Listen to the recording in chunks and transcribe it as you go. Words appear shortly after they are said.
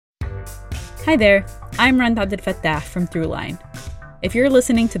Hi there, I'm Randa Abdel-Fattah from Throughline. If you're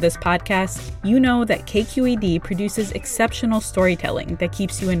listening to this podcast, you know that KQED produces exceptional storytelling that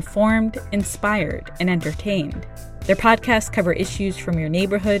keeps you informed, inspired, and entertained. Their podcasts cover issues from your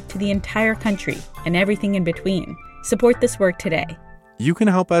neighborhood to the entire country and everything in between. Support this work today. You can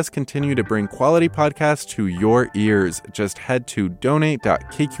help us continue to bring quality podcasts to your ears. Just head to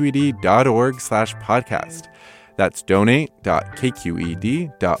donate.kqed.org/podcast. That's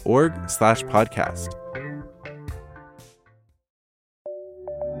donate.kqed.org/podcast.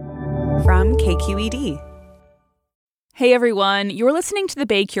 From KQED. Hey everyone, you're listening to the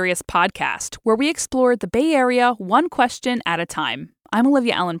Bay Curious podcast, where we explore the Bay Area one question at a time. I'm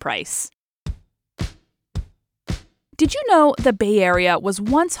Olivia Allen Price. Did you know the Bay Area was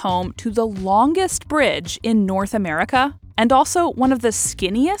once home to the longest bridge in North America, and also one of the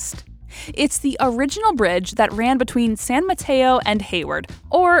skinniest? It's the original bridge that ran between San Mateo and Hayward,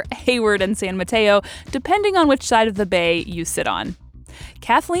 or Hayward and San Mateo, depending on which side of the bay you sit on.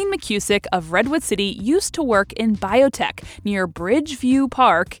 Kathleen McCusick of Redwood City used to work in biotech near Bridgeview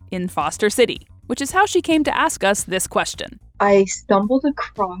Park in Foster City, which is how she came to ask us this question. I stumbled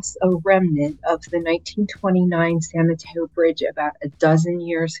across a remnant of the 1929 San Mateo Bridge about a dozen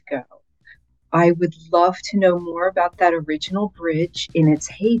years ago. I would love to know more about that original bridge in its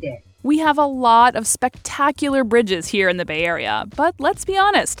heyday. We have a lot of spectacular bridges here in the Bay Area, but let's be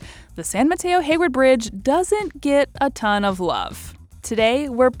honest, the San Mateo-Hayward Bridge doesn't get a ton of love. Today,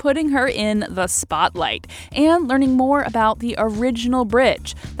 we're putting her in the spotlight and learning more about the original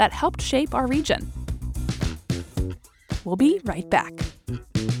bridge that helped shape our region. We'll be right back.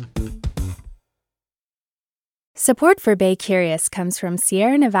 Support for Bay Curious comes from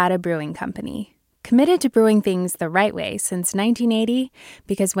Sierra Nevada Brewing Company, committed to brewing things the right way since 1980,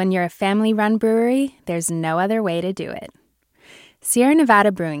 because when you're a family-run brewery, there's no other way to do it. Sierra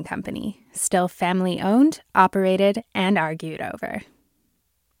Nevada Brewing Company, still family-owned, operated, and argued over.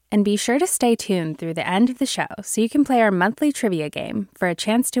 And be sure to stay tuned through the end of the show so you can play our monthly trivia game for a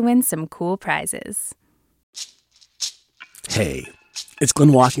chance to win some cool prizes. Hey, it's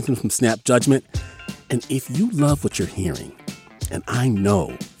Glenn Washington from Snap Judgment, and if you love what you're hearing, and I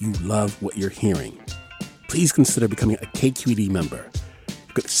know you love what you're hearing, please consider becoming a KQED member.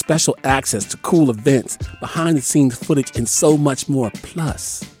 You get special access to cool events, behind-the-scenes footage, and so much more.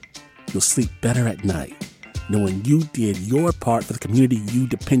 Plus, you'll sleep better at night knowing you did your part for the community you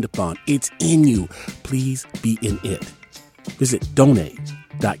depend upon. It's in you. Please be in it. Visit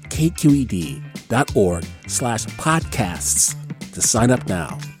donate.kqed.org/podcasts to sign up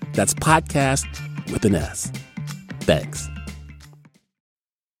now. That's podcast with an S. Thanks.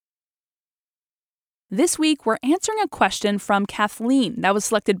 This week, we're answering a question from Kathleen that was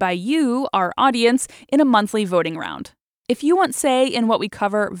selected by you, our audience, in a monthly voting round. If you want say in what we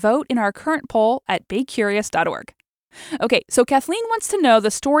cover, vote in our current poll at baycurious.org. Okay, so Kathleen wants to know the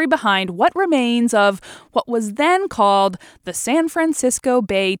story behind what remains of what was then called the San Francisco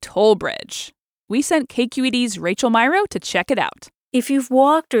Bay Toll Bridge. We sent KQED's Rachel Myrow to check it out. If you've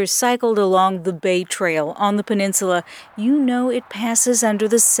walked or cycled along the Bay Trail on the peninsula, you know it passes under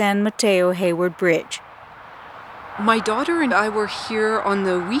the San Mateo-Hayward Bridge. My daughter and I were here on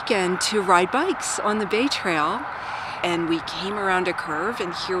the weekend to ride bikes on the Bay Trail, and we came around a curve,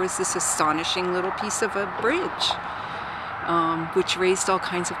 and here was this astonishing little piece of a bridge, which raised all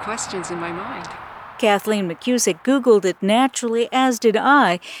kinds of questions in my mind. Kathleen McCusick Googled it naturally, as did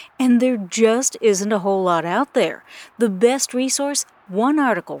I, and there just isn't a whole lot out there. The best resource, one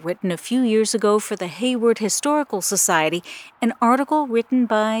article written a few years ago for the Hayward Historical Society, an article written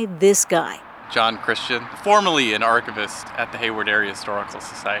by this guy. John Christian, formerly an archivist at the Hayward Area Historical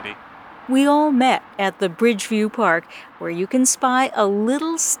Society. We all met at the Bridgeview Park, where you can spy a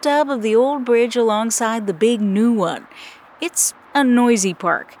little stub of the old bridge alongside the big new one. It's a noisy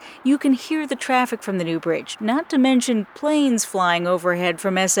park. You can hear the traffic from the new bridge, not to mention planes flying overhead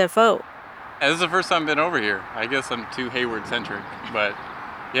from SFO. This is the first time I've been over here. I guess I'm too Hayward-centric, but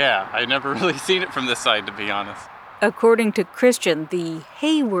yeah, I've never really seen it from this side, to be honest. According to Christian, the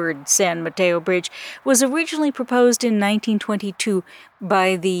Hayward San Mateo Bridge was originally proposed in 1922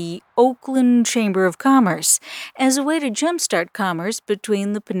 by the Oakland Chamber of Commerce as a way to jumpstart commerce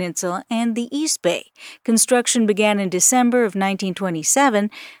between the peninsula and the East Bay. Construction began in December of 1927.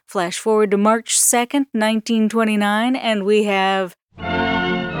 Flash forward to March 2nd, 1929, and we have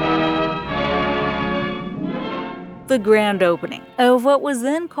the grand opening of what was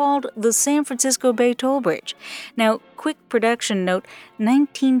then called the San Francisco Bay Toll Bridge. Now, quick production note,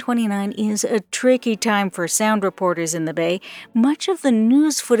 1929 is a tricky time for sound reporters in the Bay. Much of the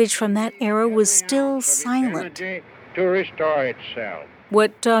news footage from that era was still silent. To restore itself.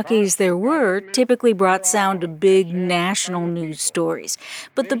 What talkies there were typically brought sound to big national news stories.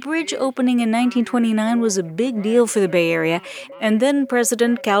 But the bridge opening in 1929 was a big deal for the Bay Area, and then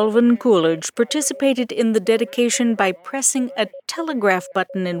President Calvin Coolidge participated in the dedication by pressing a telegraph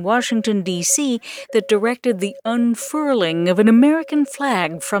button in Washington, D.C. that directed the unfurling of an American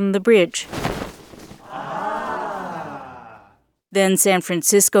flag from the bridge. Then San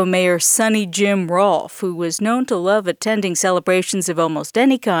Francisco Mayor Sonny Jim Rolfe, who was known to love attending celebrations of almost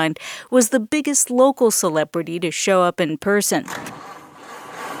any kind, was the biggest local celebrity to show up in person.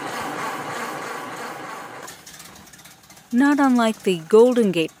 Not unlike the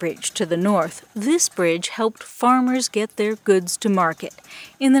Golden Gate Bridge to the north, this bridge helped farmers get their goods to market.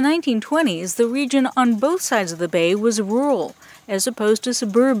 In the 1920s, the region on both sides of the bay was rural, as opposed to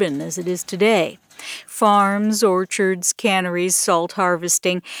suburban as it is today. Farms, orchards, canneries, salt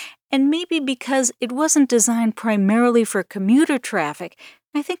harvesting, and maybe because it wasn't designed primarily for commuter traffic,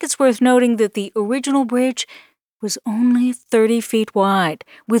 I think it's worth noting that the original bridge was only 30 feet wide,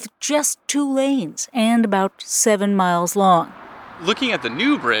 with just 2 lanes and about 7 miles long. Looking at the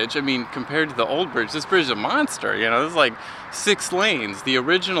new bridge, I mean, compared to the old bridge, this bridge is a monster. You know, there's like 6 lanes. The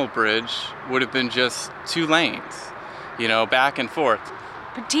original bridge would have been just 2 lanes, you know, back and forth.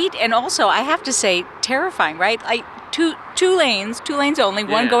 Petite, and also, I have to say, terrifying, right? Like two lanes only,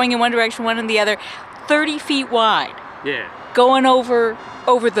 one going in one direction, one in the other, 30 feet wide. Yeah. Going over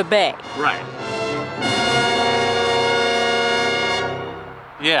the bay. Right.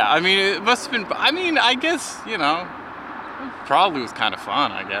 Yeah, I mean, it must have been, I guess, you know, it probably was kind of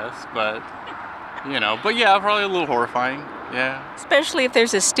fun, I guess, but, you know, but yeah, probably a little horrifying, yeah. Especially if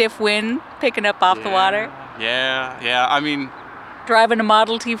there's a stiff wind picking up off the water. Yeah, I mean... Driving a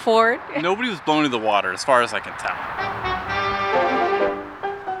Model T Ford? Nobody was blown in the water, as far as I can tell.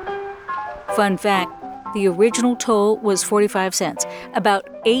 Fun fact, the original toll was 45 cents, about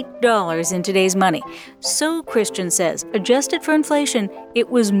 $8 in today's money. So, Christian says, adjusted for inflation, it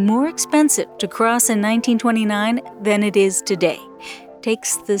was more expensive to cross in 1929 than it is today.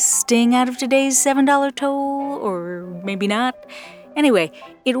 Takes the sting out of today's $7 toll, or maybe not. Anyway,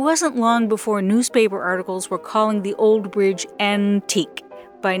 it wasn't long before newspaper articles were calling the old bridge antique.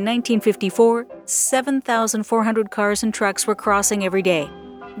 By 1954, 7,400 cars and trucks were crossing every day,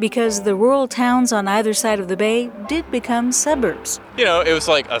 because the rural towns on either side of the bay did become suburbs. You know, it was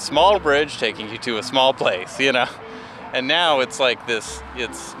like a small bridge taking you to a small place, you know? And now it's like this,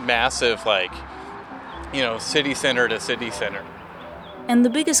 it's massive, like, you know, city center to city center. And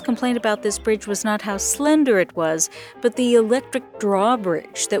the biggest complaint about this bridge was not how slender it was, but the electric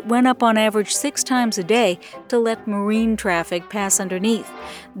drawbridge that went up on average 6 times a day to let marine traffic pass underneath.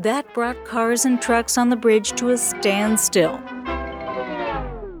 That brought cars and trucks on the bridge to a standstill.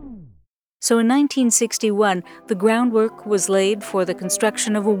 So in 1961, the groundwork was laid for the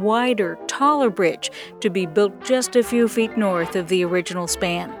construction of a wider, taller bridge to be built just a few feet north of the original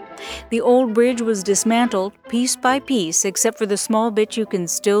span. The old bridge was dismantled piece by piece, except for the small bit you can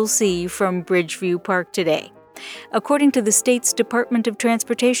still see from Bridgeview Park today. According to the state's Department of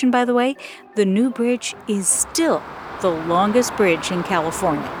Transportation, by the way, the new bridge is still the longest bridge in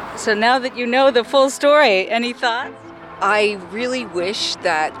California. So now that you know the full story, any thoughts? I really wish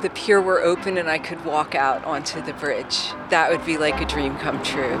that the pier were open and I could walk out onto the bridge. That would be like a dream come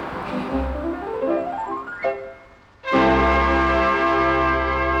true.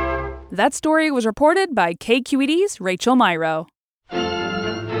 That story was reported by KQED's Rachel Myrow.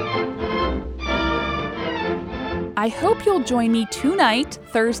 I hope you'll join me tonight,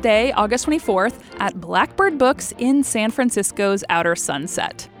 Thursday, August 24th, at Blackbird Books in San Francisco's Outer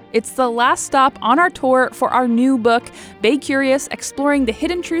Sunset. It's the last stop on our tour for our new book, Bay Curious, exploring the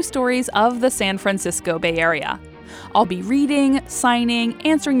hidden true stories of the San Francisco Bay Area. I'll be reading, signing,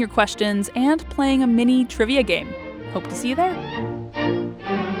 answering your questions, and playing a mini trivia game. Hope to see you there.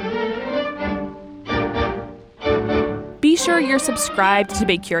 Be sure you're subscribed to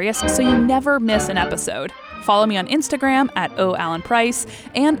Bay Curious so you never miss an episode. Follow me on Instagram at @OAlanPrice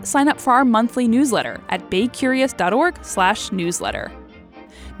and sign up for our monthly newsletter at baycurious.org/newsletter.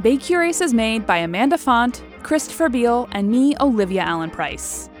 Bay Curious is made by Amanda Font, Christopher Beal, and me, Olivia Allen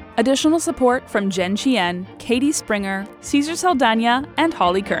Price. Additional support from Jen Chien, Katie Springer, Cesar Saldana, and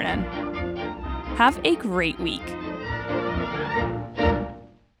Holly Kernan. Have a great week.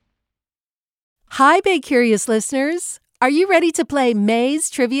 Hi, Bay Curious listeners. Are you ready to play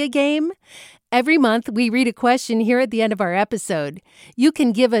May's trivia game? Every month, we read a question here at the end of our episode. You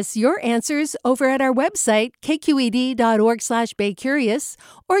can give us your answers over at our website, kqed.org/baycurious,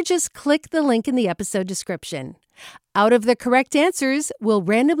 or just click the link in the episode description. Out of the correct answers, we'll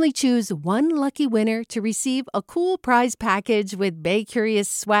randomly choose one lucky winner to receive a cool prize package with Bay Curious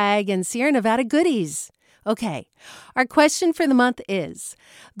swag and Sierra Nevada goodies. Okay, our question for the month is,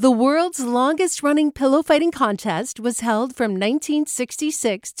 the world's longest-running pillow fighting contest was held from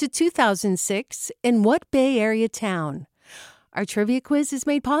 1966 to 2006 in what Bay Area town? Our trivia quiz is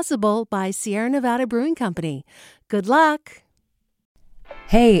made possible by Sierra Nevada Brewing Company. Good luck!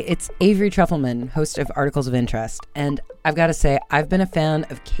 Hey, it's Avery Trufelman, host of Articles of Interest, and I've got to say, I've been a fan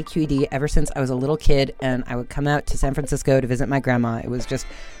of KQED ever since I was a little kid, and I would come out to San Francisco to visit my grandma. It was just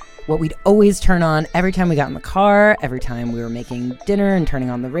what we'd always turn on every time we got in the car, every time we were making dinner and turning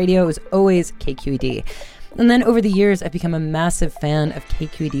on the radio. It was always KQED. And then over the years, I've become a massive fan of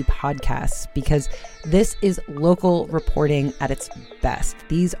KQED podcasts because this is local reporting at its best.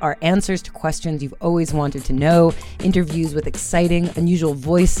 These are answers to questions you've always wanted to know, interviews with exciting, unusual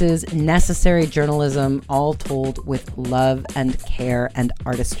voices, necessary journalism, all told with love and care and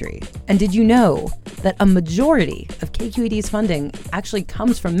artistry. And did you know that a majority of KQED's funding actually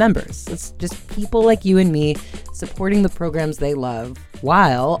comes from members? It's just people like you and me supporting the programs they love,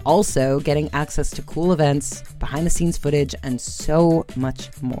 while also getting access to cool events, behind-the-scenes footage, and so much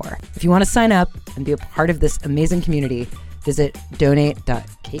more. If you want to sign up and be a part of this amazing community, visit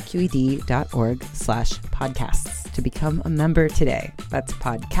donate.kqed.org/podcasts to become a member today. That's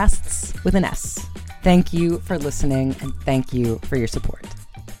podcasts with an S. Thank you for listening, and thank you for your support.